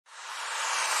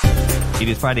It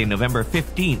is Friday, November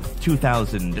 15th,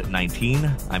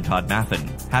 2019. I'm Todd Maffin.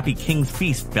 Happy King's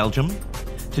Feast, Belgium.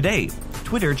 Today,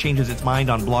 Twitter changes its mind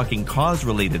on blocking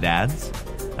cause-related ads.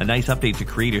 A nice update to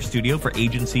Creator Studio for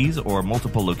agencies or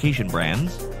multiple location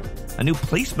brands. A new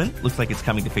placement looks like it's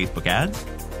coming to Facebook ads.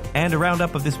 And a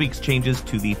roundup of this week's changes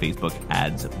to the Facebook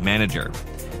Ads Manager.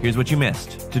 Here's what you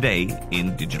missed today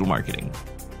in digital marketing.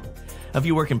 If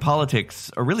you work in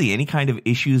politics, or really any kind of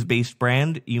issues-based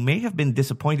brand, you may have been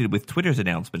disappointed with Twitter's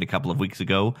announcement a couple of weeks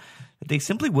ago that they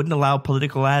simply wouldn't allow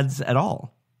political ads at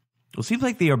all. It seems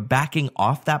like they are backing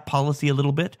off that policy a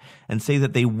little bit and say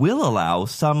that they will allow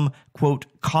some, quote,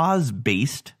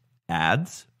 cause-based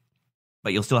ads,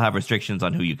 but you'll still have restrictions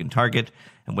on who you can target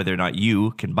and whether or not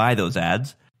you can buy those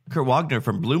ads. Kurt Wagner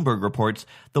from Bloomberg reports,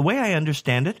 the way I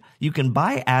understand it, you can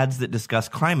buy ads that discuss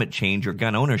climate change or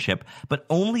gun ownership, but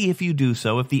only if you do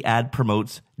so if the ad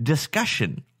promotes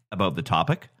discussion about the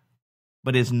topic,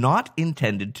 but is not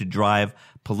intended to drive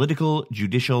political,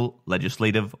 judicial,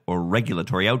 legislative, or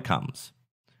regulatory outcomes.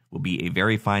 Will be a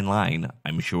very fine line,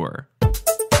 I'm sure.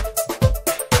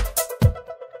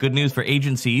 Good news for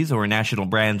agencies or national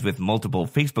brands with multiple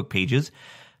Facebook pages.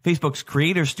 Facebook's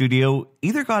Creator Studio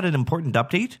either got an important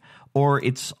update or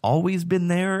it's always been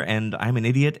there and I'm an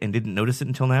idiot and didn't notice it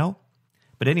until now.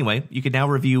 But anyway, you can now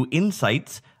review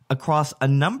insights across a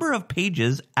number of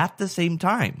pages at the same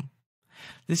time.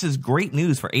 This is great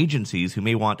news for agencies who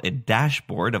may want a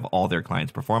dashboard of all their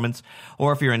clients' performance,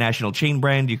 or if you're a national chain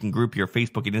brand, you can group your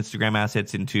Facebook and Instagram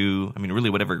assets into,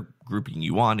 really whatever grouping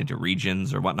you want, into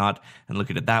regions or whatnot, and look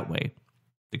at it that way.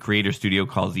 The Creator Studio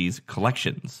calls these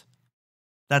collections.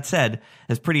 That said,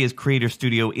 as pretty as Creator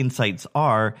Studio Insights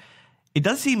are, it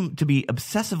does seem to be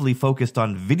obsessively focused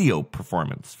on video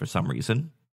performance for some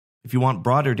reason. If you want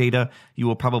broader data, you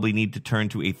will probably need to turn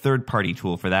to a third-party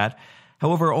tool for that.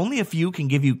 However, only a few can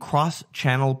give you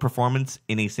cross-channel performance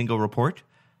in a single report.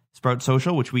 Sprout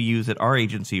Social, which we use at our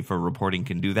agency for reporting,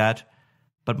 can do that,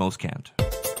 but most can't.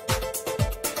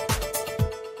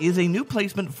 Is a new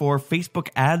placement for Facebook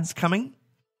ads coming?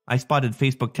 I spotted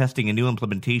Facebook testing a new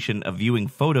implementation of viewing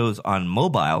photos on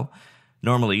mobile.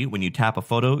 Normally, when you tap a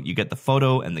photo, you get the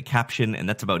photo and the caption, and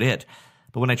that's about it.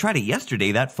 But when I tried it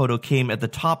yesterday, that photo came at the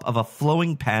top of a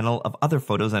flowing panel of other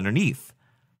photos underneath.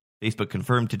 Facebook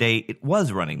confirmed today it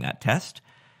was running that test.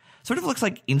 Sort of looks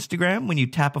like Instagram when you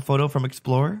tap a photo from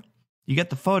Explorer. You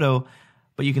get the photo,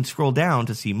 but you can scroll down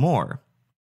to see more.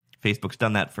 Facebook's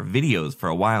done that for videos for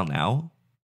a while now.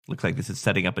 Looks like this is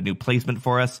setting up a new placement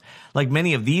for us. Like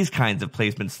many of these kinds of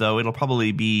placements, though, it'll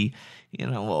probably be,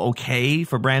 okay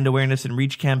for brand awareness and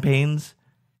reach campaigns,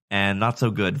 and not so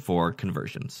good for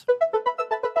conversions.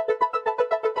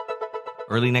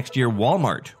 Early next year,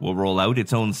 Walmart will roll out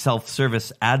its own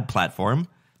self-service ad platform.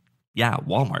 Yeah,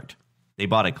 Walmart. They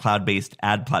bought a cloud-based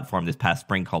ad platform this past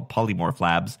spring called Polymorph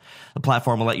Labs. The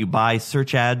platform will let you buy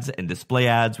search ads and display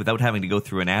ads without having to go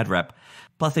through an ad rep.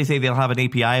 Plus, they say they'll have an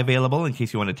API available in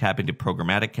case you want to tap into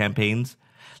programmatic campaigns.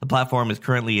 The platform is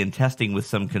currently in testing with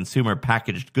some consumer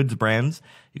packaged goods brands.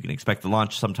 You can expect the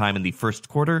launch sometime in the first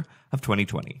quarter of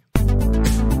 2020.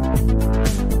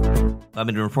 I've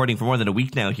been reporting for more than a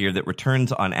week now here that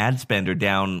returns on ad spend are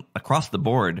down across the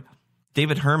board.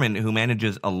 David Herman, who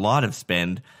manages a lot of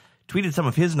spend, tweeted some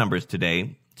of his numbers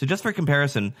today. So just for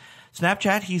comparison,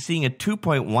 Snapchat, he's seeing a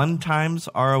 2.1 times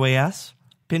ROAS.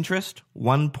 Pinterest,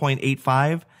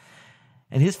 1.85.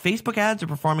 And his Facebook ads are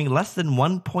performing less than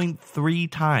 1.3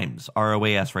 times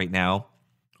ROAS right now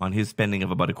on his spending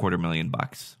of about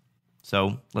 $250,000.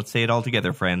 So let's say it all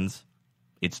together, friends.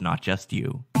 It's not just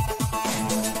you.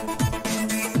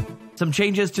 Some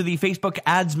changes to the Facebook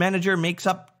Ads Manager makes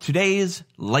up today's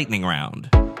lightning round.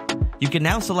 You can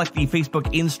now select the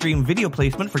Facebook in-stream video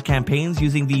placement for campaigns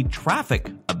using the traffic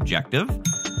objective.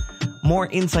 More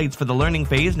insights for the learning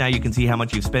phase. Now you can see how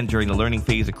much you've spent during the learning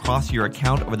phase across your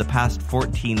account over the past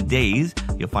 14 days.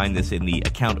 You'll find this in the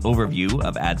account overview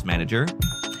of Ads Manager.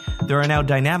 There are now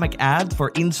dynamic ads for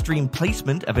in-stream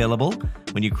placement available.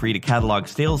 When you create a catalog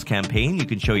sales campaign, you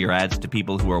can show your ads to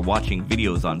people who are watching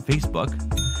videos on Facebook.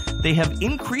 They have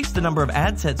increased the number of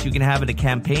ad sets you can have in a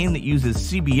campaign that uses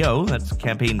CBO, that's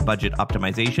campaign budget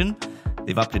optimization.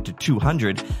 They've upped it to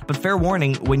 200, but fair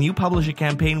warning, when you publish a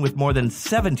campaign with more than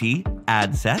 70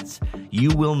 ad sets, you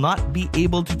will not be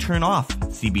able to turn off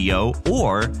CBO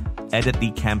or edit the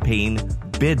campaign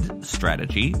bid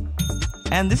strategy.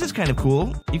 And this is kind of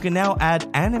cool. You can now add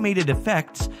animated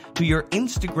effects to your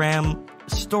Instagram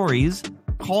stories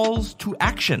calls to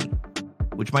action,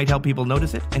 which might help people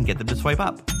notice it and get them to swipe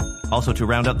up. Also, to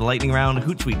round out the lightning round,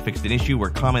 Hootsuite fixed an issue where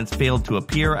comments failed to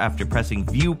appear after pressing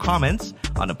View Comments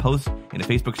on a post in a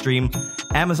Facebook stream.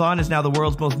 Amazon is now the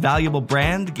world's most valuable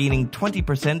brand, gaining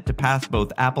 20% to pass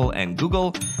both Apple and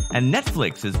Google. And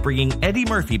Netflix is bringing Eddie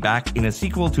Murphy back in a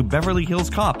sequel to Beverly Hills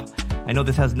Cop. I know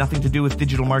this has nothing to do with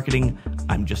digital marketing.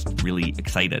 I'm just really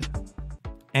excited.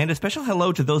 And a special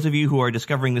hello to those of you who are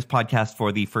discovering this podcast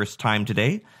for the first time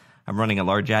today. I'm running a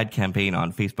large ad campaign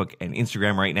on Facebook and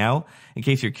Instagram right now. In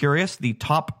case you're curious, the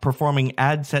top performing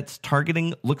ad sets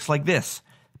targeting looks like this.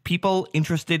 People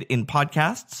interested in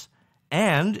podcasts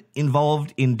and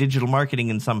involved in digital marketing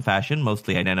in some fashion,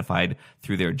 mostly identified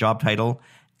through their job title,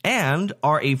 and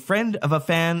are a friend of a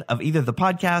fan of either the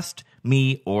podcast,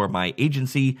 me, or my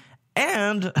agency.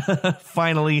 And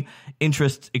finally,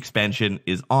 interest expansion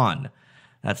is on.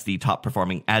 That's the top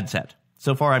performing ad set.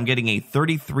 So far, I'm getting a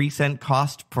 33-cent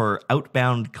cost per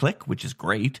outbound click, which is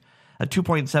great, a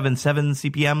 2.77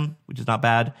 CPM, which is not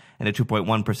bad, and a 2.1%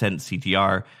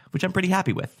 CTR, which I'm pretty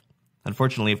happy with.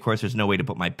 Unfortunately, of course, there's no way to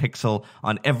put my pixel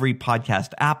on every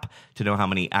podcast app to know how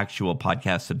many actual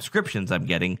podcast subscriptions I'm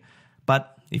getting.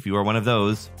 But if you are one of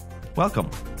those, welcome.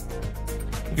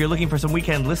 If you're looking for some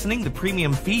weekend listening, the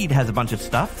premium feed has a bunch of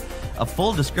stuff, a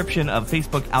full description of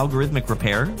Facebook algorithmic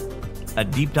repair, a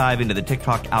deep dive into the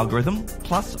TikTok algorithm,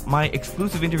 plus my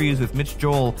exclusive interviews with Mitch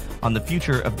Joel on the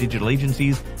future of digital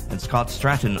agencies and Scott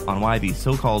Stratton on why the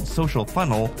so-called social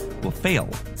funnel will fail.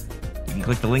 You can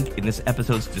click the link in this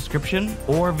episode's description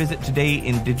or visit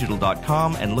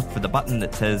todayindigital.com and look for the button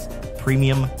that says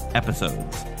Premium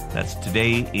Episodes. That's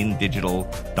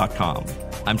todayindigital.com.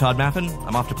 I'm Todd Maffin.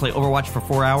 I'm off to play Overwatch for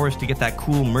 4 hours to get that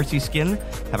cool Mercy skin.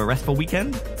 Have a restful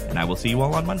weekend, and I will see you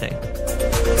all on Monday.